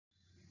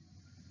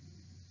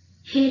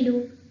Hello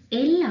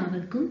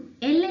എല്ലാവർക്കും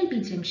LLP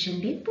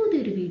ജംഗ്ഷന്റെ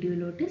പുതിയൊരു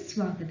വീഡിയോയിലോട്ട്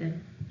സ്വാഗതം.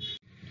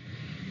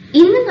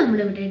 ഇന്ന്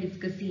നമ്മളിവിടെ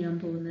ഡിസ്കസ് ചെയ്യാൻ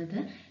പോകുന്നത്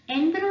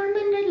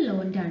എൻവയോൺമെന്റൽ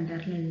ലോന്റെ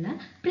അണ്ടറിലുള്ള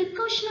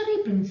പ്രിക്കോഷണറി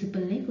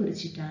പ്രിൻസിപ്പിളിനെ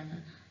കുറിച്ചിട്ടാണ്.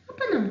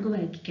 അപ്പോൾ നമുക്ക്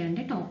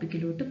വായിക്കേണ്ട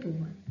ടോപ്പിക്കിലോട്ട്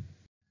പോവാം.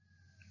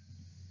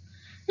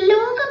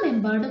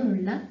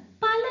 ലോകമെമ്പാടുമുള്ള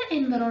പല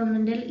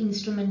എൻവയോൺമെന്റൽ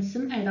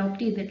ഇൻസ്ട്രുമെന്റ്സും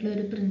അഡോപ്റ്റ് ചെയ്തിട്ടുള്ള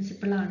ഒരു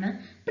പ്രിൻസിപ്പിളാണ്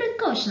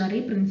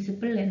പ്രിക്കോഷണറി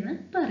പ്രിൻസിപ്പിൾ എന്ന്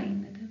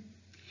പറയുന്നത്.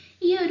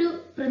 ഈ ഒരു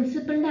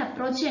പ്രിൻസിപ്പിളിന്റെ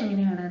അപ്രോച്ച്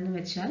എങ്ങനെയാണെന്ന്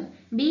വെച്ചാൽ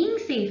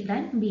being safe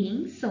than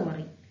being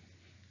sorry.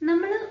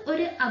 നമ്മൾ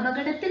ഒരു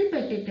അപകടത്തിൽ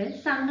പെട്ടിട്ട്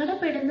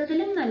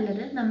സങ്കടപ്പെടുന്നതിലും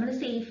നല്ലത് നമ്മൾ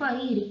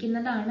സേഫായി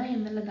ഇരിക്കുന്നതാണ്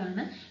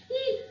എന്നുള്ളതാണ്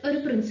ഈ ഒരു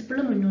പ്രിൻസിപ്പിൾ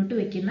മുന്നോട്ട്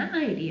വെക്കുന്ന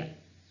ഐഡിയ.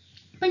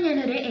 അപ്പൊ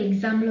ഞാനൊരു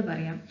എക്സാമ്പിൾ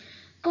പറയാം.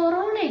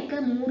 കൊറോണയൊക്കെ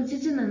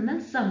മൂർച്ഛിച്ചു നിന്ന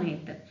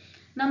സമയത്ത്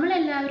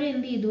നമ്മളെല്ലാവരും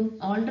എന്ത് ചെയ്തു?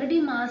 ഓൾറെഡി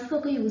മാസ്ക്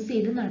ഒക്കെ യൂസ്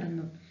ചെയ്ത്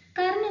നടന്നു.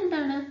 കാരണം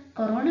എന്താണ്?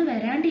 കൊറോണ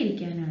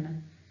വരാണ്ടിരിക്കാനാണ്.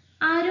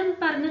 ആരും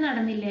പറഞ്ഞു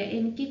നടന്നില്ലേ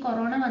എനിക്ക്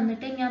കൊറോണ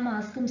വന്നിട്ട് ഞാൻ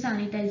മാസ്കും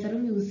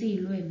സാനിറ്റൈസറും യൂസ്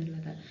ചെയ്യുള്ളൂ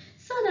എന്നുള്ളത്.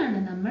 സോ അതാണ്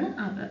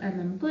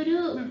നമുക്കൊരു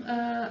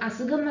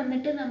അസുഖം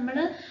വന്നിട്ട് നമ്മൾ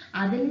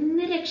അതിൽ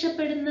നിന്ന്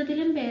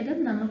രക്ഷപ്പെടുന്നതിലും ഭേദം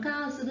നമുക്ക് ആ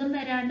അസുഖം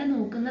വരാണ്ട്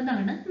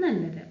നോക്കുന്നതാണ്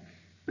നല്ലത്.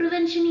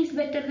 Prevention is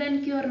better than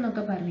cure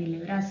എന്നൊക്കെ പറഞ്ഞില്ലേ?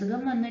 ഒരു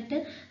അസുഖം വന്നിട്ട്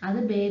അത്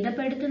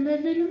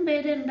ഭേദപ്പെടുത്തുന്നതിലും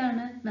ഭേദം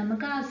എന്താണ്?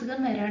 നമുക്ക് ആ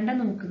അസുഖം വരാണ്ട്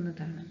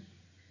നോക്കുന്നതാണ്.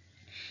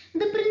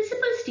 The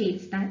principle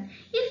states that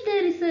if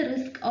there is a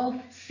risk of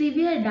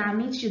severe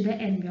damage to the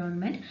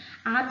environment,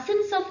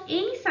 absence of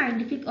any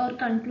scientific or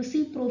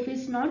conclusive proof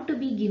is not to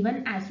be given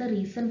as a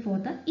reason for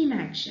the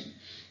inaction.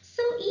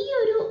 So, ഈ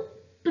ഒരു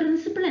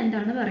principle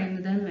എന്താണ്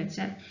പറയുന്നത് എന്ന്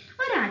വെച്ചാൽ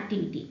ഒരു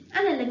activity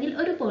അതല്ലെങ്കിൽ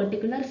ഒരു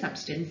particular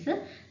substance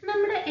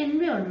നമ്മുടെ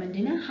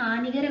എൻവയോൺമെന്റിന്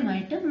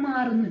ഹാനികരമായിട്ട്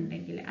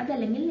മാറുന്നുണ്ടെങ്കിൽ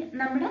അതല്ലെങ്കിൽ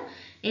നമ്മുടെ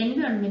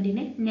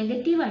എൻവയോൺമെന്റിനെ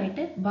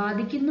നെഗറ്റീവായിട്ട്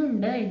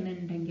ബാധിക്കുന്നുണ്ട്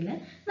എന്നുണ്ടെങ്കിൽ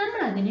നമ്മൾ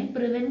അതിനെ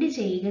പ്രിവെന്റ്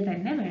ചെയ്യുക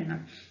തന്നെ വേണം.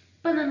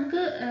 ഇപ്പൊ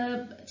നമുക്ക്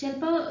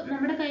ചിലപ്പോൾ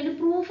നമ്മുടെ കയ്യിൽ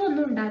പ്രൂഫ്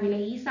ഒന്നും ഉണ്ടാവില്ല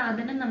ഈ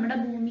സാധനം നമ്മുടെ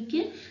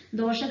ഭൂമിക്ക്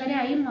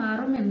ദോഷകരമായി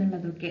മാറും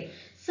എന്നുള്ളതൊക്കെ.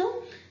 സോ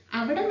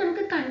അവിടെ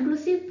നമുക്ക്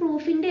കൺക്ലൂസീവ്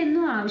പ്രൂഫിന്റെ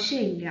ഒന്നും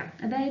ആവശ്യമില്ല.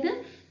 അതായത്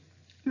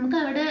നമുക്ക്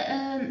അവിടെ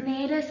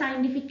നേരെ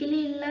സയന്റിഫിക്കലി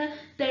ഉള്ള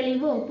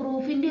തെളിവോ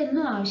പ്രൂഫിന്റെ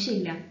ഒന്നും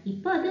ആവശ്യമില്ല.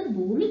 ഇപ്പൊ അത്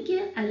ഭൂമിക്ക്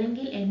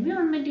അല്ലെങ്കിൽ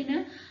എൻവയോൺമെന്റിന്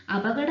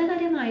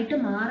അപകടകരമായിട്ട്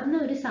മാറുന്ന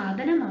ഒരു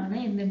സാധനമാണ്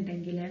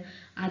എന്നുണ്ടെങ്കിൽ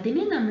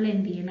അതിനെ നമ്മൾ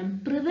എന്ത് ചെയ്യണം?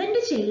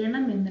 പ്രിവെന്റ്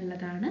ചെയ്യണം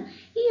എന്നുള്ളതാണ്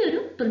ഈ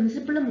ഒരു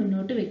പ്രിൻസിപ്പിൾ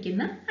മുന്നോട്ട്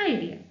വെക്കുന്ന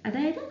ഐഡിയ.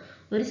 അതായത്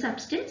ഒരു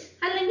സബ്സ്റ്റൻസ്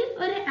അല്ലെങ്കിൽ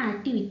ഒരു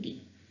ആക്ടിവിറ്റി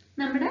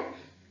നമ്മുടെ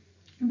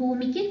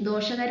ഭൂമിക്ക്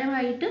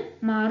ദോഷകരമായിട്ട്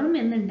മാറും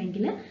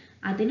എന്നുണ്ടെങ്കിൽ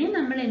അതിനെ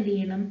നമ്മൾ എന്ത്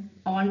ചെയ്യണം?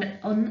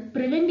 ഒന്ന്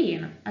പ്രിവെന്റ്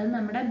ചെയ്യണം. അത്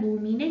നമ്മുടെ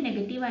ഭൂമിനെ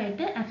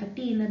നെഗറ്റീവായിട്ട്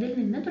അഫക്റ്റ് ചെയ്യുന്നതിൽ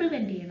നിന്ന്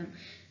പ്രിവെന്റ് ചെയ്യണം.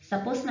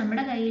 സപ്പോസ്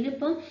നമ്മുടെ കയ്യിൽ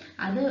ഇപ്പം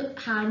അത്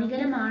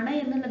ഹാനികരമാണ്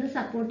എന്നുള്ളത്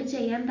സപ്പോർട്ട്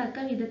ചെയ്യാൻ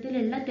തക്ക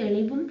വിധത്തിലുള്ള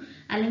തെളിവും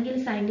അല്ലെങ്കിൽ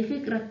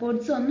സയന്റിഫിക്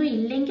റെക്കോർഡ്സും ഒന്നും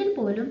ഇല്ലെങ്കിൽ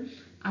പോലും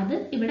അത്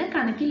ഇവിടെ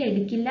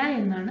കണക്കിലെടുക്കില്ല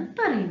എന്നാണ്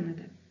പറയുന്നത്.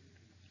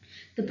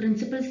 The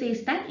principle says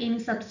that any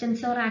substance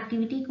or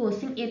activity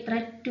causing a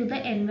threat to the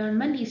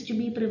environment is to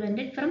be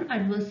prevented from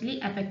adversely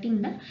affecting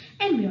the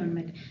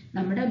environment.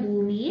 നമ്മുടെ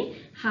ഭൂമിയെ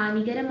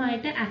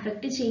ഹാനികരമായിട്ട്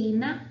അഫക്റ്റ്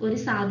ചെയ്യുന്ന ഒരു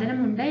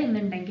സാധനമുണ്ട്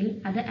എന്നുണ്ടെങ്കിൽ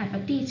അത്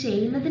അഫക്റ്റ്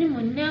ചെയ്യുന്നതിന്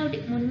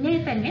മുന്നേ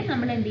തന്നെ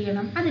നമ്മൾ എന്ത്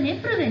ചെയ്യണം? അതിനെ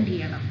പ്രിവെന്റ്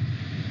ചെയ്യണം.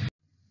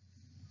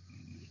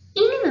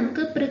 ഇനി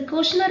നമുക്ക്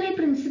പ്രിക്കോഷണറി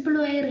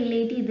പ്രിൻസിപ്പിളുമായി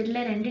റിലേറ്റ് ചെയ്തിട്ടുള്ള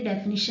രണ്ട്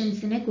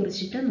ഡെഫിനിഷൻസിനെ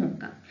കുറിച്ചിട്ട്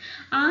നോക്കാം.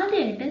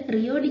 ആദ്യമായിട്ട്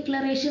റിയോ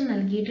ഡിക്ലറേഷൻ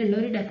നൽകിയിട്ടുള്ള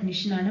ഒരു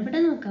ഡെഫിനിഷനാണ് ഇവിടെ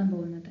നോക്കാൻ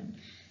പോകുന്നത്.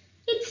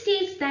 It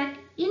States that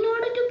in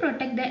order to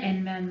protect the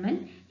environment,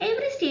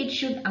 every state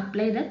should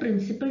apply the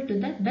principle to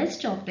the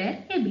best of their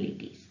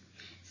abilities.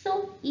 So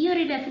ഈ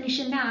ഒരു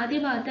ഡെഫിനിഷന്റെ ആദ്യ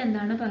ഭാഗത്ത്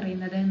എന്താണ്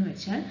പറയുന്നത് എന്ന്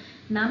വെച്ചാൽ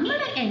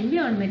നമ്മുടെ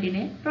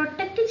എൻവയോൺമെന്റിനെ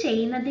പ്രൊട്ടക്ട്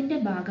ചെയ്യുന്നതിന്റെ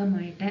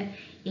ഭാഗമായിട്ട്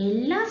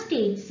എല്ലാ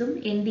സ്റ്റേറ്റ്സും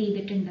എന്ത്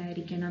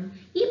ചെയ്തിട്ടുണ്ടായിരിക്കണം?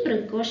 ഈ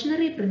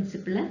പ്രിക്കോഷണറി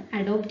പ്രിൻസിപ്പിൾ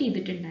അഡോപ്റ്റ്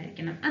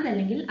ചെയ്തിട്ടുണ്ടായിരിക്കണം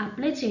അതല്ലെങ്കിൽ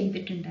apply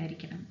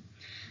ചെയ്തിട്ടുണ്ടായിരിക്കണം.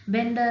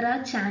 When there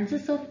are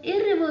chances of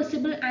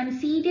irreversible and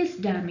serious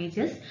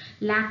damages,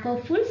 lack of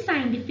full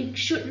scientific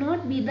should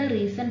not be the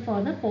reason for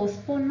the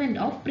postponement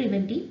of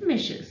preventive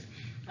measures.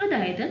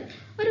 അതായത്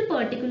ഒരു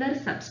പെർട്ടിക്കുലർ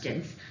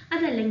സബ്സ്റ്റൻസ്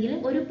അതല്ലെങ്കിൽ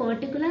ഒരു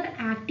പെർട്ടിക്കുലർ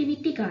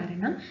ആക്ടിവിറ്റി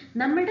കാരണം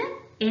നമ്മുടെ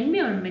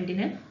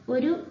എൻവയോൺമെന്റിന്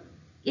ഒരു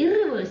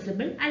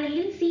irreversible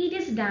അല്ലെങ്കിൽ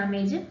serious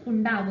damage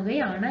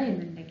ഉണ്ടാവുകയാണ്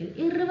എന്നുണ്ടെങ്കിൽ,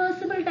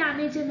 ഇറിവേഴ്സിബിൾ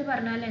ഡാമേജ് എന്ന്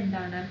പറഞ്ഞാൽ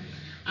എന്താണ്?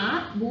 ആ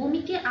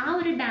ഭൂമിക്ക് ആ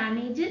ഒരു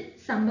ഡാമേജ്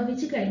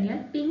സംഭവിച്ചു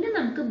കഴിഞ്ഞാൽ പിന്നെ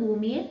നമുക്ക്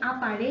ഭൂമിയെ ആ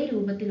പഴയ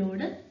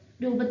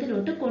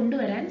രൂപത്തിലോട്ട്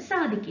കൊണ്ടുവരാൻ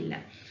സാധിക്കില്ല.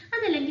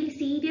 അതല്ലെങ്കിൽ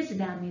സീരിയസ്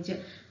ഡാമേജ്,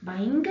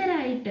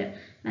 ഭയങ്കരമായിട്ട്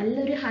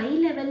നല്ലൊരു ഹൈ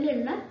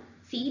ലെവലിലുള്ള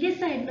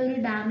സീരിയസ് ആയിട്ടുള്ള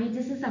ഒരു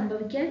ഡാമേജസ്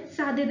സംഭവിക്കാൻ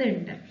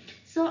സാധ്യതയുണ്ട്.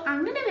 സോ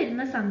അങ്ങനെ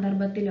വരുന്ന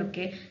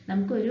സന്ദർഭത്തിലൊക്കെ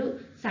നമുക്കൊരു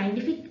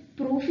സയന്റിഫിക്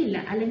പ്രൂഫ് ഇല്ല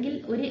അല്ലെങ്കിൽ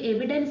ഒരു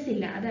എവിഡൻസ്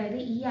ഇല്ല. അതായത്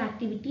ഈ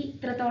ആക്ടിവിറ്റി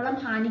ഇത്രത്തോളം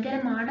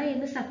ഹാനികരമാണ്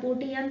എന്ന്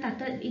സപ്പോർട്ട് ചെയ്യാൻ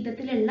തക്ക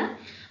വിധത്തിലുള്ള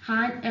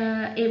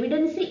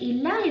എവിഡൻസ്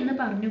ഇല്ല എന്ന്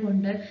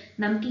പറഞ്ഞുകൊണ്ട്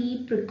നമുക്ക് ഈ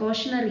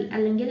പ്രിക്കോഷണറി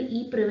അല്ലെങ്കിൽ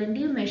ഈ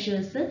പ്രിവെന്റീവ്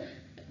മെഷേഴ്സ്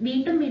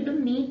വീണ്ടും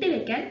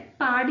നീട്ടിവെക്കാൻ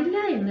പാടില്ല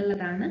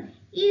എന്നുള്ളതാണ്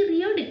ഈ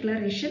റിയോ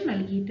ഡിക്ലറേഷൻ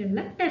നൽകിയിട്ടുള്ള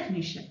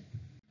ഡെഫിനിഷൻ.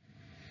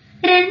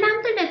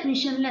 രണ്ടാമത്തെ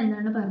ഡെഫിനിഷനിൽ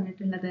എന്താണ്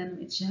പറഞ്ഞിട്ടുള്ളത് എന്ന്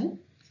വെച്ചാൽ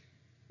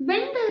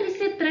When there is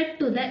a threat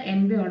to the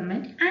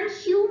environment and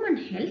human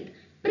health,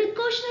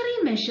 precautionary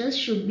measures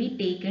should be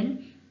taken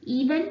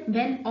even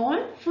when all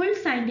full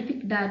scientific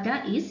data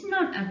is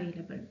not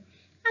available.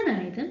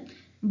 അതായത്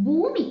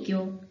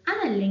ഭൂമിക്കോ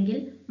അതല്ലെങ്കിൽ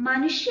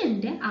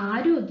മനുഷ്യന്റെ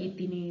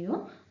ആരോഗ്യത്തിനെയോ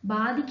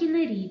ബാധിക്കുന്ന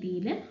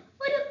രീതിയിൽ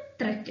ഒരു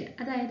ത്രെറ്റ്,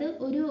 അതായത്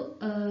ഒരു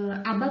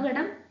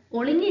അപകടം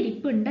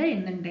ഒളിഞ്ഞിരിപ്പുണ്ട്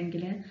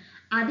എന്നുണ്ടെങ്കിൽ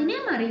അതിനെ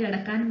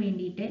മറികടക്കാൻ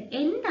വേണ്ടിയിട്ട്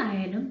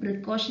എന്തായാലും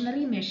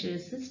പ്രിക്കോഷണറി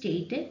മെഷേഴ്സ്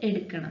സ്റ്റേറ്റ്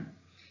എടുക്കണം.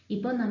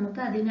 ഇപ്പോൾ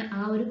നമുക്ക് അതിന്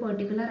ആ ഒരു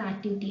പെർട്ടിക്കുലർ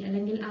ആക്ടിവിറ്റി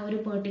അല്ലെങ്കിൽ ആ ഒരു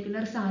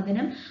പെർട്ടിക്കുലർ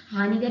സാധനം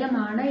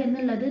ഹാനികരമാണ്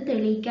എന്നുള്ളത്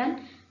തെളിയിക്കാൻ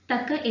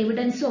തക്ക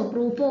എവിഡൻസോ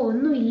പ്രൂഫോ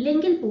ഒന്നും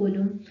ഇല്ലെങ്കിൽ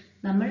പോലും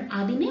നമ്മൾ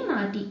അതിനെ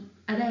മാറ്റി,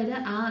 അതായത്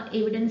ആ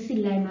എവിഡൻസ്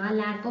ഇല്ലായ്മ, ആ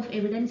ലാക്ക് ഓഫ്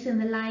എവിഡൻസ്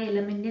എന്നുള്ള ആ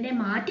എലമെന്റിനെ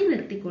മാറ്റി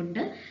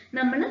നിർത്തിക്കൊണ്ട്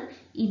നമ്മൾ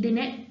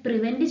ഇതിനെ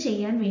പ്രിവെന്റ്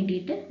ചെയ്യാൻ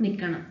വേണ്ടിയിട്ട്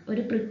നിൽക്കണം.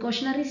 ഒരു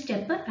പ്രിക്കോഷണറി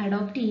സ്റ്റെപ്പ്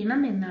അഡോപ്റ്റ്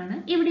ചെയ്യണം എന്നാണ്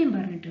ഇവിടെയും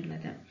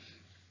പറഞ്ഞിട്ടുള്ളത്.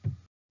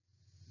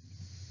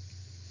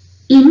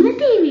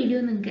 ഇന്നത്തെ ഈ വീഡിയോ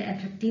നിങ്ങൾക്ക്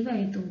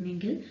എഫക്റ്റീവായി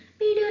തോന്നിയെങ്കിൽ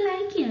വീഡിയോ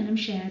ലൈക്ക് ചെയ്യാനും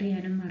ഷെയർ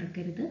ചെയ്യാനും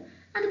മറക്കരുത്.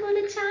 അതുപോലെ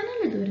ചാനൽ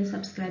ഇതുവരെ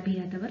സബ്സ്ക്രൈബ്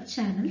ചെയ്യാത്തവർ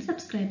ചാനൽ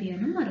സബ്സ്ക്രൈബ്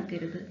ചെയ്യാനും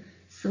മറക്കരുത്.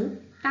 So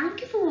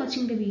thank you for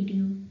watching the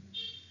video.